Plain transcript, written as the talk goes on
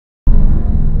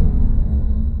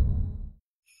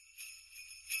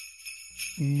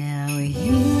Now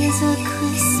here's a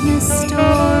Christmas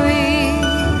story,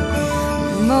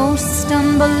 most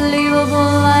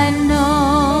unbelievable I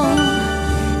know,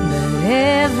 but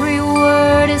every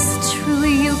word is true,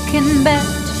 you can bet,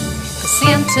 'cause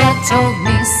Santa told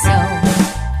me so.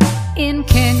 In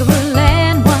Kangaroo